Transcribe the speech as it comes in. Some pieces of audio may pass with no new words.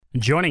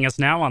Joining us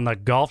now on the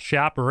Golf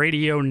Shop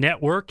Radio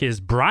Network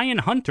is Bryan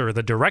Hunter,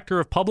 the Director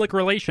of Public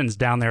Relations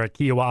down there at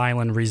Kiawah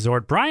Island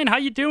Resort. Bryan, how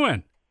you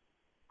doing?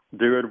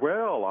 Doing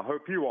well. I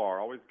hope you are.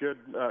 Always good,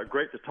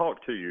 great to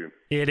talk to you.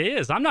 It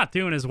is. I'm not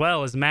doing as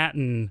well as Matt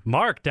and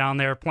Mark down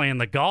there playing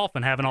the golf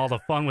and having all the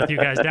fun with you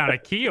guys down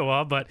at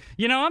Kiawah, but,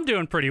 I'm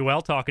doing pretty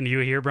well talking to you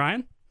here,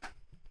 Bryan.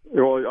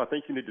 Well, I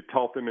think you need to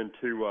talk them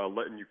into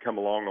letting you come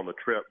along on the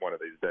trip one of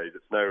these days.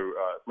 It's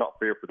not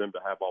fair for them to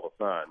have all the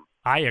fun.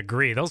 I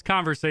agree. Those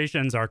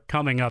conversations are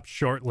coming up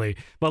shortly.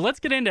 But let's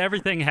get into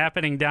everything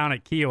happening down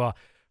at Kiawah.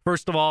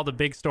 First of all, the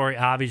big story,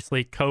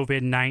 obviously,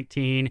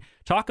 COVID-19.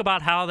 Talk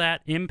about how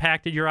that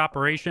impacted your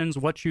operations,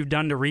 what you've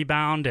done to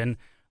rebound, and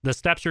the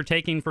steps you're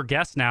taking for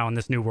guests now in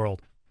this new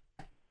world.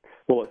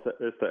 Well,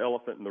 it's the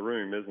elephant in the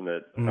room, isn't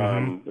it?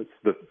 Mm-hmm. It's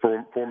the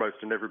foremost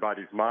in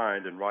everybody's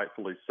mind, and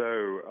rightfully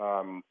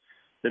so.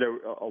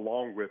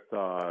 Along with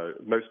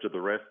most of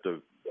the rest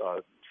of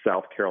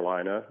South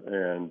Carolina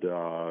and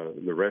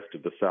the rest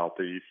of the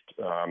Southeast,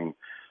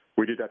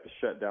 we did have to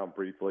shut down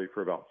briefly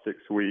for about 6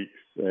 weeks,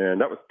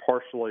 and that was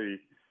partially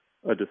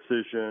a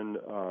decision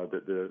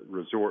that the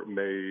resort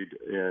made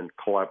in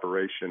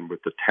collaboration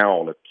with the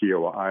town of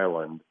Kiawah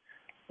Island.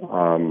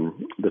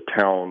 The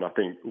town, I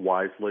think,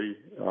 wisely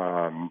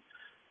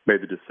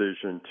made the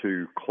decision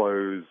to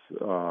close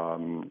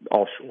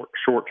all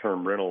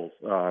short-term rentals,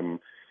 and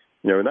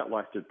that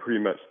lasted pretty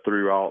much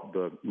throughout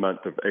the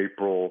month of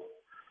April,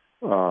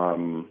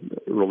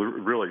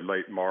 really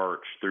late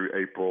March through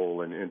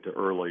April and into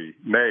early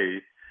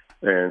May.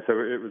 And so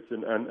it was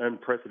an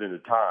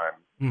unprecedented time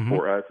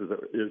for us, as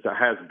it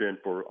has been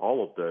for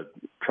all of the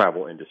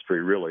travel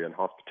industry, really, and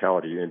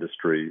hospitality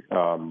industry.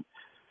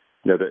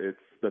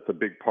 That's a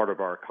big part of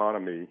our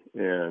economy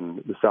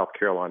in the South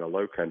Carolina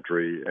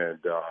Lowcountry, and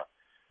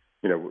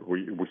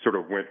we sort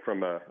of went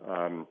from a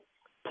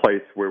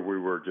place where we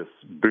were just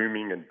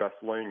booming and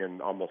bustling,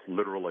 and almost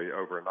literally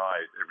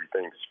overnight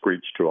everything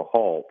screeched to a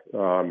halt.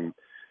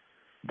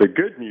 The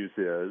good news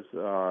is,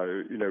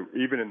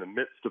 even in the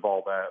midst of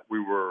all that, we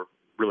were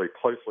really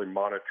closely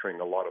monitoring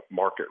a lot of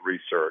market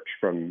research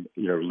from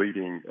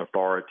leading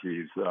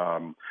authorities,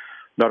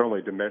 not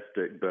only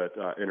domestic but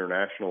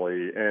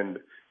internationally. And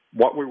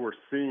what we were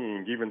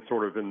seeing, even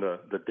sort of in the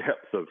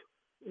depths of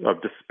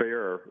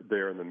despair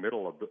there in the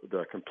middle of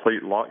the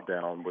complete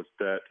lockdown, was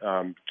that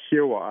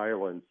Kiawah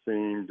Island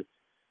seemed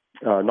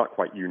not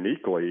quite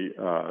uniquely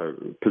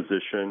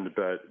positioned,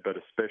 but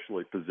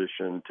especially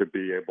positioned to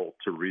be able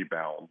to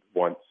rebound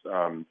once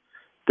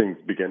things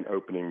begin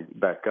opening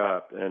back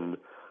up. And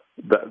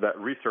that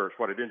research,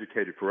 what it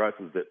indicated for us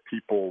is that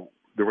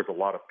there was a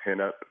lot of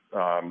pent-up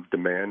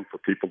demand for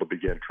people to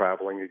begin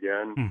traveling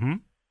again. Mm-hmm.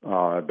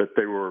 But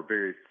they were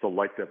very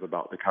selective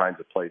about the kinds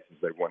of places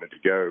they wanted to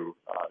go.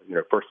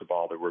 First of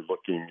all, they were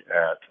looking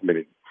at,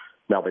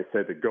 now they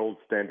say the gold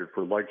standard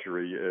for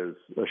luxury is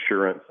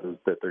assurances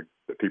that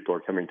people are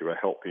coming to a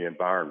healthy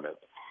environment.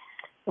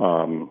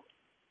 And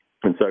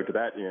so to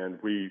that end,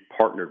 we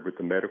partnered with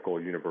the Medical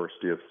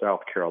University of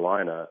South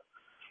Carolina.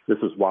 This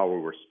is while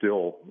we were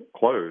still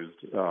closed.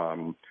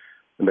 And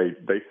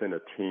they sent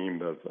a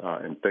team of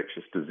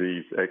infectious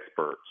disease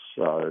experts,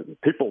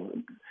 people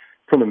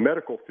from the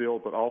medical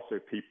field, but also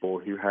people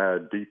who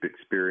had deep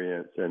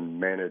experience in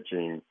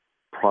managing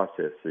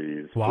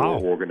processes for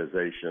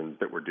organizations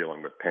that were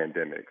dealing with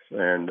pandemics.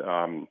 And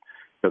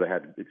they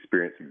had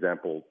experience,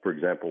 for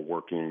example,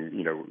 working,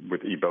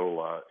 with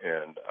Ebola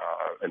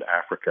in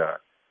Africa.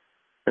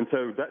 And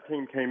so that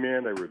team came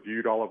in, they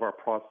reviewed all of our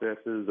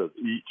processes of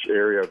each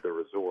area of the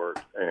resort,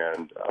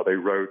 and they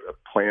wrote a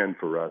plan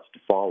for us to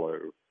follow,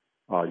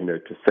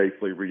 to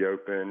safely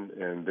reopen,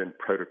 and then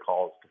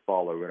protocols to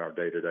follow in our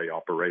day-to-day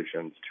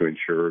operations to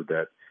ensure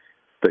that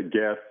the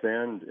guests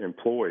and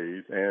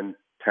employees and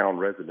town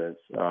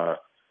residents,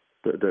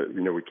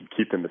 we could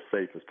keep them as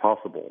safe as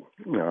possible.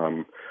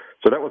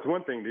 So that was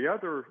one thing. The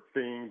other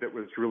thing that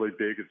was really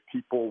big is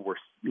people were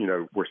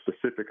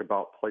specific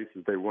about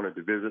places they wanted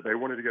to visit. They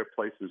wanted to go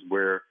places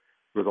where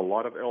there was a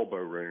lot of elbow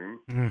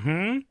room.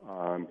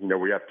 Mm-hmm.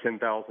 We have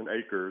 10,000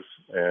 acres,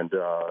 and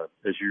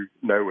as you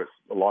know,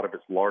 a lot of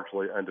it's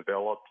largely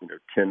undeveloped.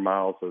 10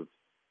 miles of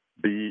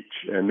beach,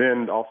 and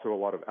then also a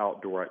lot of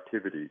outdoor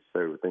activities.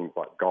 So things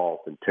like golf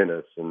and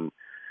tennis, and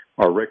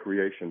our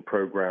recreation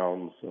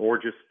programs, or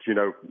just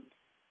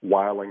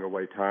whiling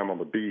away time on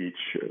the beach.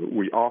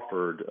 We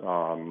offered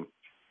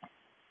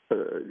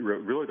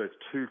really those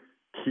two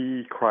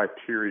key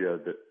criteria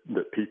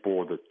that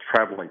people, the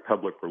traveling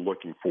public, were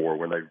looking for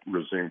when they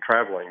resumed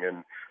traveling.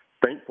 And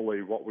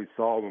thankfully, what we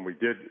saw when we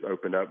did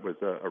open up was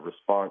a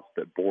response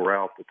that bore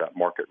out that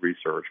market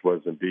research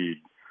was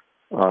indeed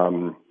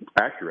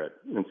accurate.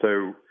 And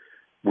so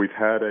we've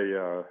had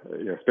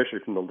especially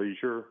from the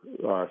leisure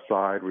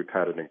side, we've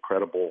had an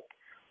incredible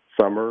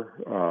summer.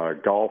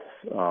 Golf,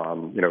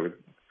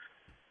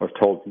 I was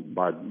told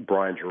by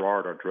Brian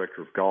Gerard, our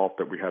director of golf,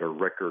 that we had a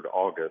record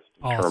August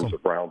in terms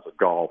of rounds of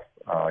golf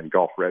and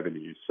golf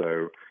revenue.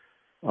 So,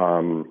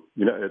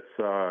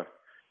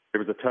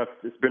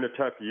 It's been a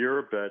tough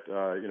year, but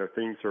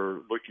things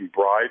are looking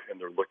bright and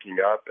they're looking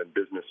up, and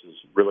business is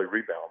really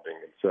rebounding.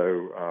 And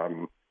so,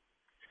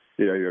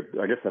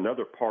 I guess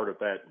another part of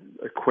that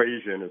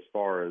equation, as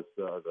far as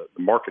the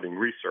marketing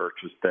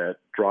research, is that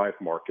drive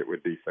market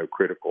would be so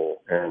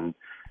critical. And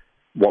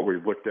what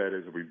we've looked at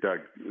is we've dug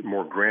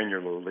more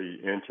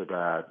granularly into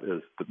that.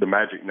 Is the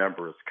magic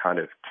number is kind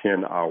of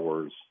 10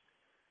 hours.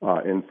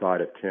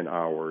 Inside of 10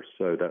 hours.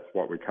 So that's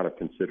what we kind of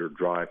consider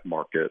drive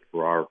market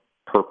for our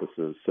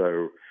purposes.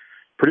 So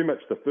pretty much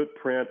the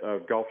footprint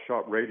of Golf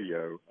Shop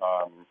Radio,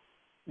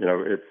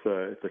 it's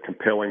a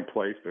compelling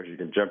place because you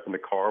can jump in the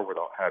car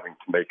without having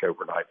to make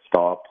overnight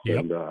stops.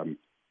 Yep. And,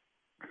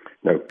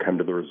 come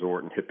to the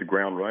resort and hit the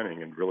ground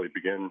running and really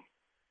begin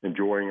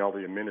enjoying all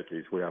the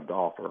amenities we have to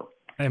offer.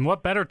 And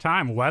what better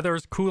time?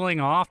 Weather's cooling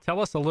off.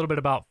 Tell us a little bit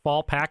about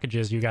fall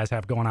packages you guys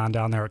have going on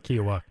down there at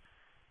Kiawah.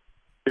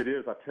 It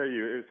is. I tell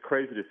you, it's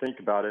crazy to think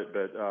about it,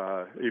 but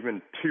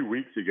even 2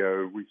 weeks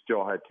ago, we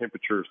still had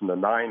temperatures in the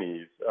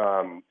 90s.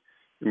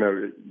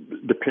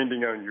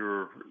 Depending on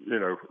your,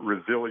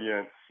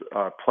 resilience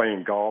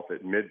playing golf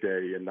at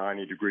midday in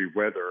 90-degree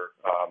weather.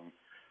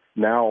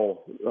 Now,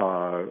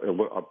 I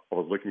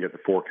was looking at the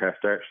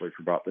forecast actually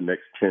for about the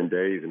next 10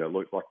 days, and it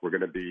looks like we're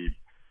going to be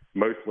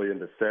mostly in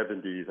the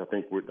 70s. I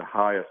think the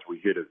highest we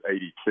hit is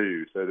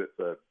 82. So it's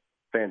a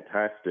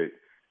fantastic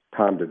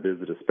time to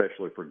visit,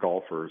 especially for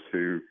golfers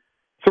who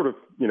sort of,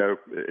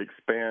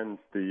 expands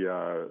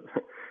the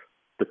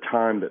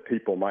time that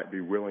people might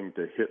be willing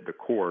to hit the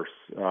course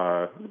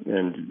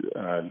and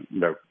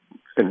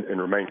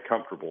remain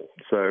comfortable.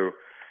 So,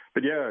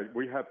 but yeah,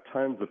 we have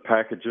tons of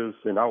packages,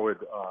 and I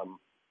would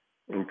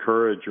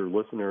encourage your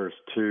listeners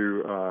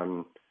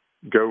to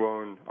go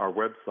on our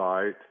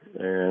website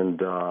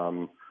and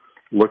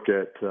look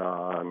at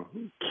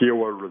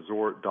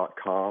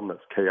kiawahresort.com.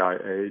 That's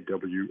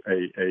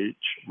KIAWAH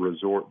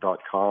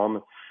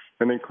resort.com.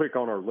 And then click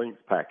on our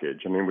links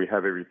package. I mean, we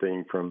have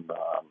everything from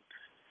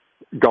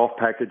golf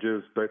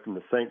packages, both in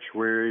the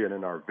sanctuary and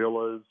in our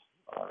villas.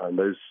 And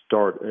those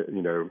start,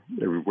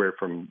 everywhere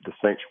from the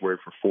sanctuary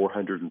for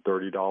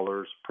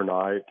 $430 per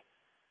night.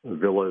 The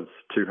villas,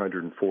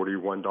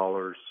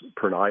 $241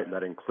 per night, and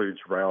that includes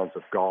rounds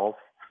of golf.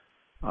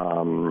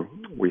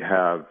 We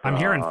have. I'm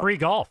hearing free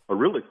golf.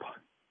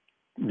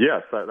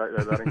 Yes,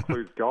 that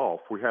includes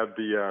golf. We have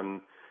the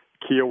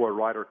Kiawah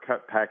Ryder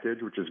Cup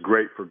package, which is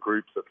great for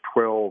groups of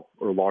 12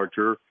 or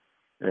larger,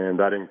 and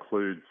that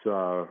includes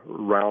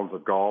rounds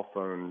of golf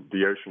on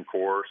the ocean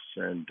course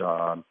and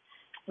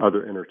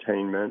other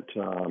entertainment.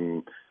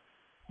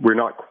 We're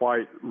not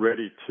quite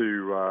ready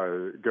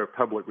to go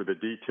public with the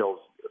details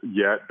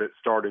yet, but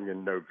starting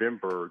in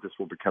November, this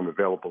will become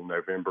available in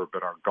November,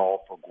 but our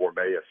golf or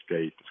gourmet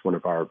escape is one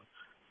of our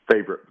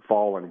favorite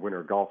fall and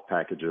winter golf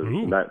packages,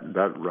 and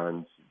that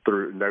runs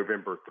through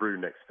November through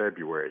next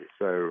February.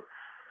 So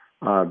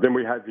then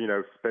we have,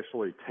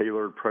 specially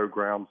tailored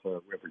programs. We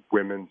have a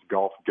women's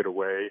golf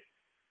getaway.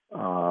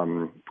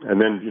 And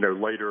then,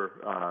 later,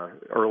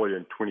 early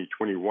in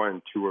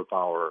 2021, two of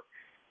our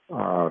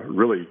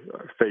really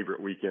favorite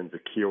weekends, the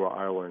Kiawah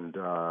Island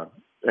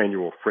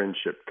annual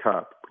Friendship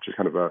Cup, which is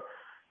kind of a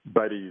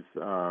buddies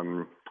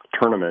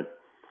tournament.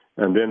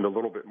 And then a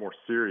little bit more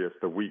serious,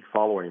 the week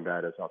following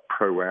that is our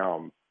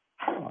Pro-Am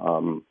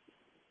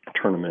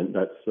tournament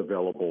that's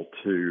available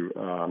to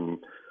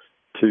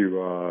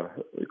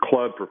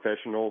club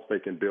professionals. They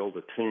can build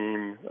a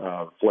team,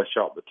 flesh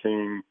out the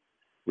team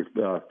with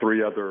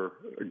three other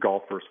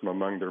golfers from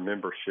among their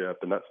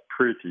membership, and that's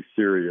pretty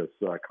serious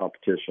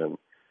competition.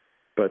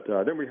 But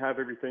then we have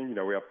everything.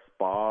 We have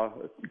spa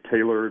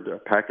tailored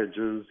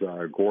packages,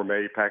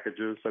 gourmet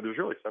packages. So there's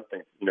really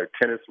something.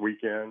 Tennis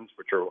weekends,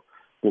 which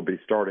will be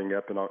starting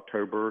up in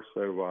October.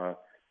 So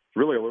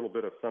really a little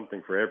bit of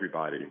something for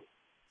everybody.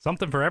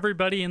 Something for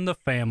everybody in the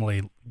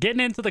family.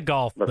 Getting into the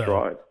golf, That's though,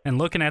 right. And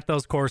looking at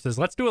those courses.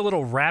 Let's do a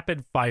little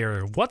rapid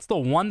fire. What's the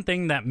one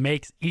thing that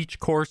makes each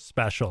course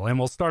special? And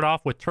we'll start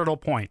off with Turtle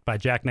Point by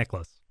Jack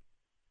Nicklaus.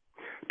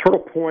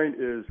 Turtle Point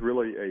is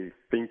really a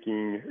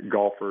thinking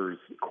golfer's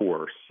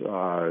course.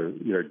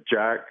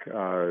 Jack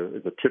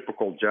is a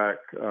typical Jack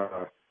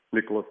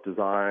Nicklaus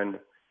design.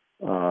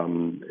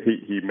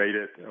 He made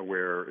it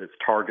where it's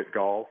target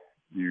golf.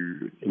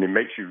 And it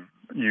makes you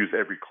use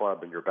every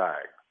club in your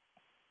bag.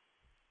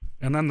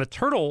 And then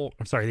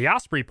the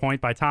Osprey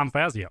Point by Tom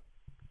Fazio.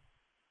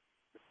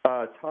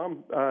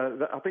 Tom,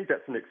 I think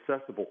that's an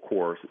accessible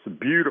course. It's a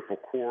beautiful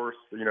course,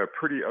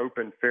 pretty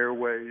open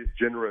fairways,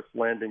 generous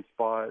landing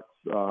spots.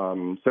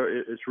 So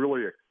it's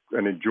really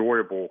an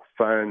enjoyable,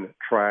 fun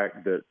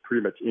track that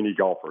pretty much any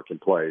golfer can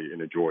play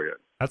and enjoy it.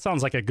 That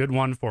sounds like a good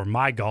one for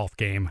my golf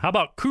game. How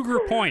about Cougar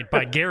Point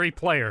by Gary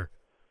Player?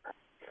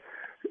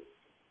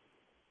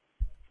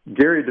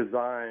 Gary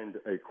designed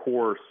a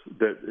course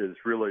that is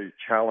really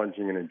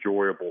challenging and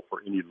enjoyable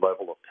for any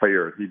level of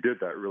player. He did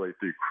that really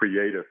through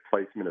creative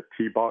placement of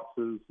tee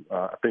boxes.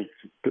 I think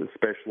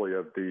especially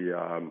of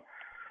the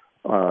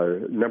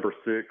number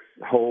 6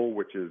 hole,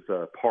 which is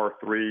par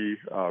 3,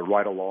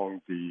 right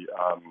along the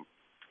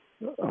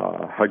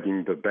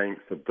hugging the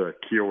banks of the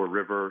Kiawah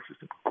River.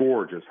 Just a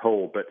gorgeous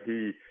hole. But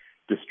he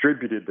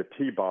distributed the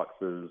tee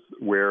boxes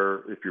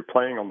where if you're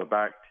playing on the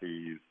back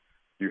tees,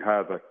 you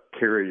have a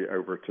carry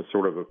over to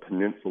sort of a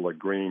peninsula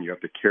green. You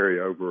have to carry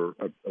over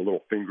a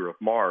little finger of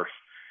marsh.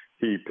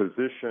 He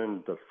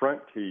positioned the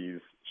front tees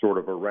sort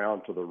of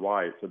around to the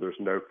right, so there's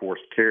no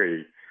forced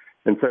carry.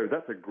 And so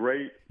that's a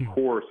great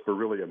course for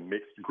really a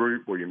mixed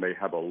group where you may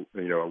have a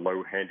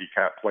low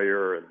handicap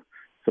player and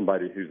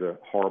somebody who's a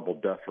horrible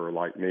duffer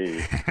like me.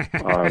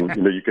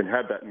 You can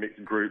have that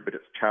mixed group, but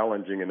it's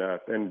challenging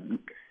enough and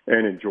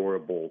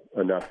enjoyable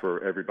enough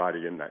for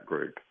everybody in that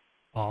group.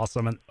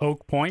 Awesome. And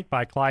Oak Point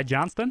by Clyde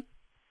Johnston?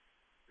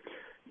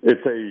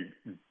 It's a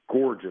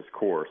gorgeous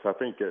course. I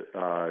think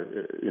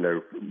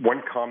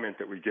one comment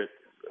that we get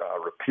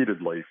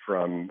repeatedly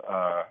from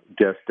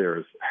guests there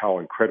is how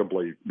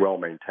incredibly well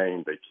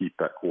maintained they keep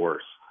that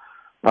course.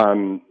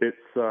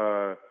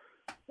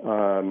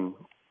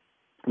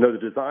 The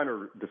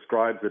designer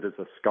describes it as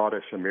a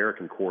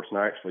Scottish-American course, and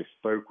I actually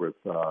spoke with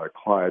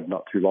Clyde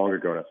not too long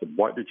ago, and I said,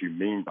 what did you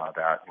mean by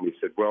that? And he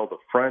said, well, the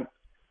front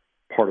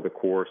part of the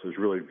course is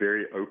really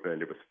very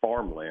open. It was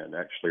farmland,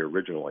 actually,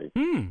 originally.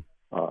 It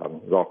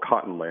was all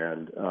cotton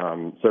land.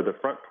 So the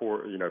front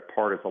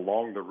part is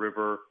along the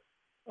river.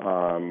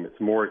 It's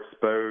more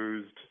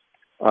exposed.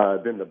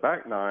 Then the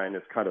back nine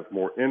is kind of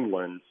more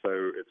inland, so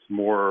it's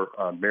more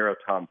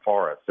maritime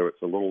forest. So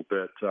it's a little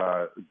bit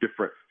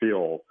different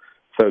feel.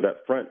 So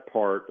that front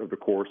part of the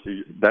course,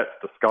 that's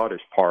the Scottish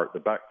part. The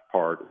back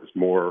part is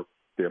more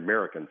the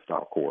American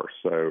style course.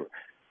 So,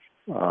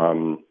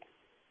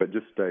 but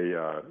just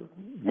a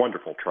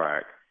wonderful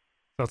track.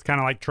 So it's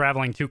kind of like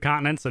traveling 2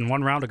 continents in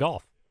 1 round of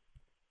golf.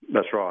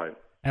 That's right.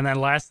 And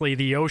then lastly,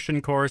 the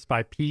Ocean Course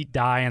by Pete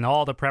Dye and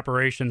all the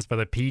preparations for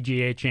the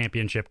PGA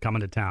Championship coming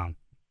to town.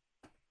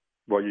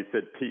 Well, you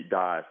said Pete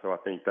Dye, so I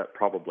think that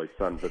probably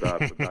sums it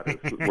up about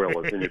as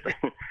well as anything.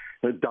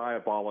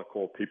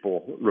 Diabolical,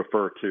 people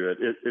refer to it.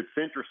 It's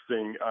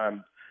interesting.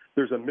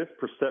 There's a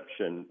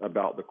misperception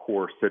about the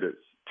course that it's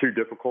too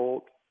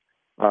difficult.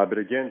 But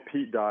again,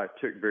 Pete Dye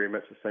took very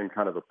much the same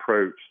kind of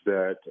approach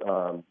that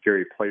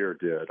Gary Player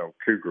did on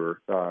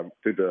Cougar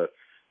through the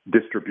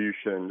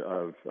distribution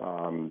of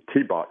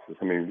tee boxes.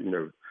 I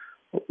mean,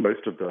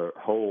 most of the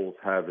holes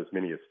have as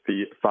many as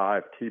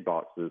 5 tee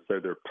boxes, so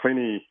they're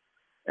plenty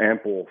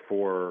ample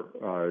for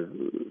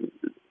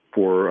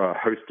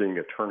hosting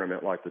a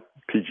tournament like the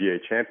PGA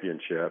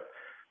Championship,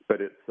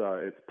 but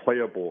it's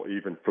playable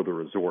even for the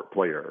resort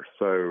player.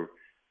 So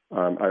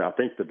I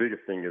think the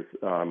biggest thing is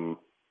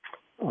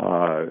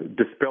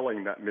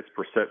dispelling that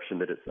misperception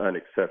that it's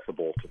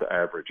inaccessible to the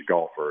average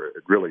golfer.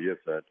 It really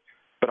isn't.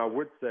 But I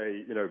would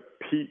say,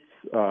 Pete's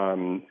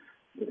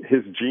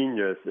his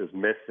genius is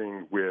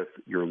messing with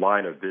your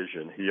line of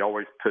vision. He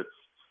always puts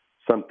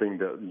something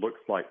that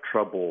looks like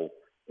trouble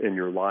in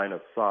your line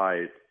of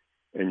sight,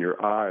 and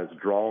your eye is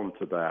drawn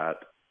to that,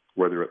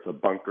 whether it's a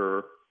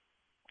bunker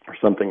or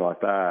something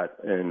like that,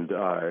 and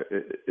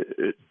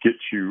it gets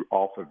you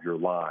off of your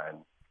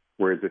line.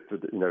 Whereas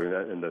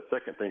and the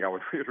second thing I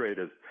would reiterate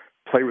is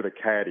play with a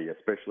caddy,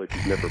 especially if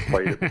you've never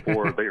played it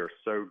before. They are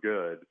so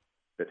good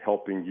at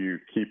helping you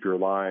keep your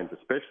lines,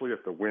 especially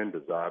if the wind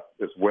is up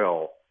as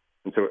well.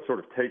 And so it sort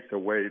of takes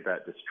away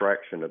that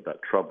distraction of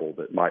that trouble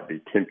that might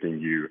be tempting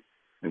you,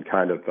 and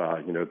kind of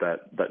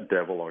that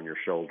devil on your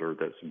shoulder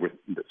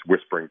that's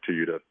whispering to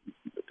you to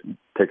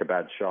take a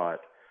bad shot.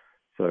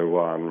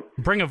 So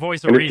bring a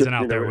voice of reason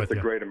out there with you. It's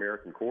a great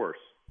American course.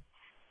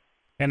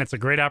 And it's a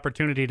great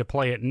opportunity to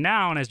play it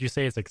now. And as you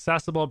say, it's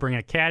accessible. Bring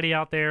a caddy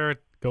out there,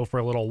 go for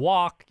a little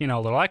walk, a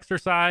little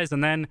exercise,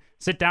 and then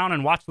sit down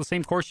and watch the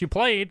same course you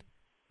played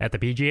at the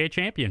PGA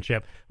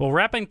Championship. Well,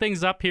 wrapping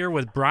things up here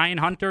with Bryan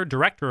Hunter,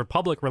 Director of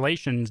Public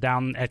Relations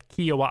down at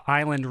Kiawah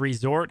Island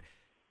Resort.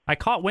 I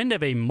caught wind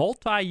of a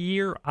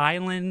multi-year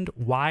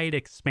island-wide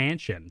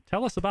expansion.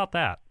 Tell us about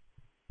that.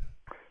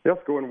 Yeah,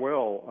 it's going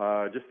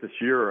well. Just this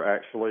year,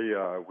 actually,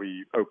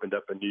 we opened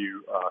up a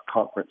new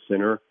conference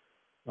center.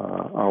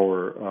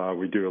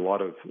 We do a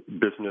lot of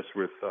business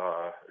with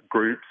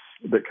groups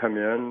that come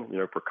in,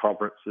 for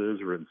conferences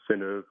or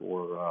incentive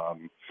or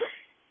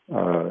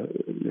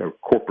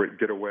corporate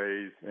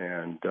getaways,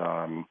 and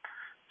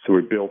so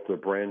we built a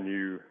brand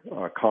new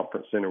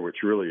conference center, which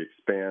really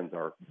expands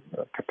our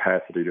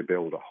capacity to be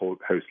able to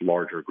host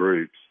larger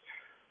groups.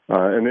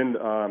 And then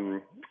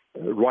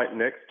right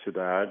next to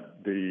that,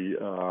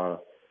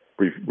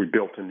 we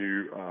built a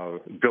new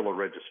villa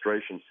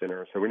registration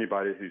center. So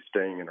anybody who's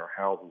staying in our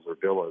houses or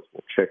villas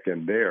will check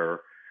in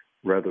there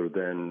rather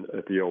than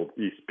at the old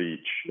East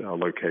Beach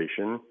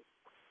location.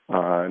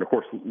 And of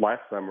course,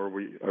 last summer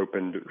we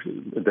opened,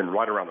 then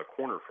right around the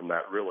corner from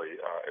that, really,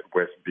 at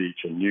West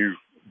Beach, a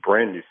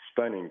brand new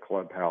stunning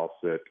clubhouse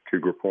at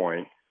Cougar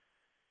Point.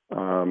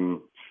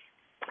 And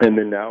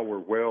then now we're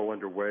well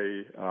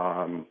underway,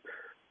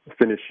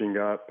 finishing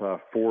up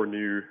 4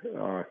 new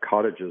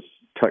cottages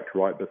tucked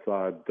right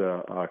beside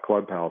the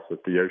clubhouse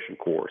at the Ocean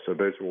Course. So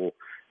those will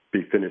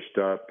be finished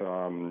up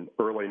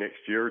early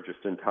next year,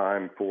 just in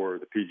time for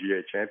the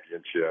PGA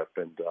Championship.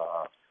 And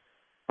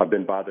I've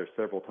been by there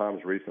several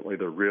times recently.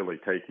 They're really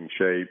taking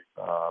shape,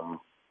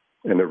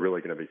 and they're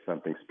really going to be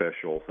something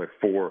special. So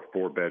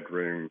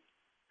 4-bedroom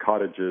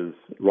cottages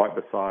right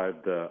beside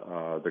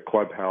the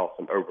clubhouse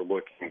and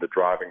overlooking the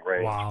driving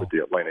range Wow. with the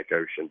Atlantic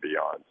Ocean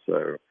beyond.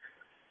 So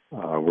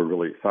we're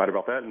really excited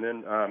about that. And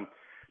then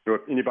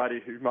if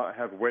anybody who might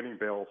have wedding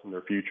bells in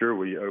their future,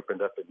 we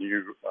opened up a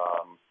new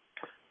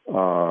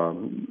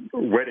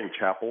wedding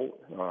chapel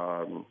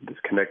that's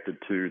connected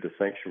to the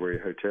Sanctuary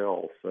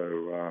Hotel.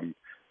 So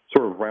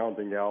sort of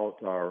rounding out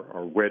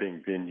our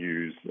wedding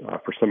venues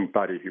for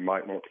somebody who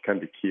might want to come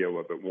to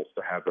Kiawah but wants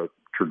to have a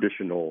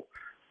traditional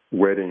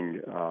wedding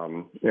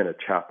in a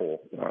chapel.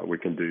 We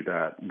can do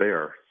that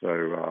there.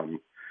 So,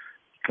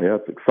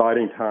 it's an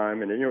exciting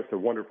time. And, it's a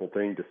wonderful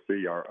thing to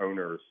see our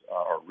owners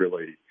are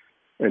really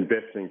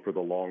investing for the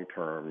long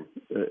term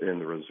in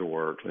the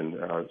resort and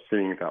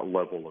seeing that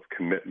level of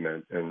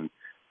commitment and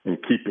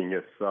keeping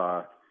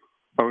us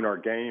on our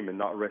game and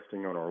not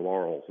resting on our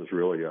laurels is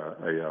really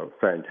a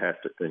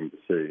fantastic thing to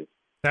see.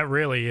 That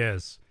really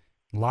is.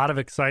 A lot of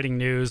exciting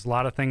news, a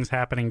lot of things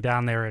happening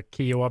down there at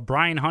Kiawah.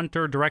 Bryan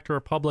Hunter, Director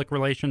of Public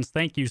Relations,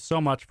 thank you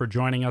so much for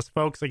joining us,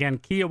 folks. Again,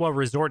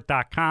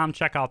 KiawahResort.com.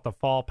 Check out the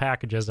fall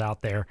packages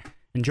out there.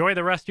 Enjoy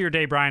the rest of your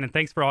day, Bryan, and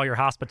thanks for all your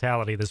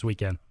hospitality this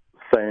weekend.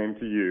 Same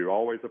to you.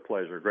 Always a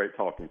pleasure. Great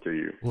talking to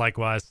you.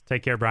 Likewise.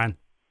 Take care, Bryan.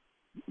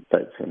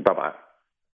 Thanks, and bye-bye.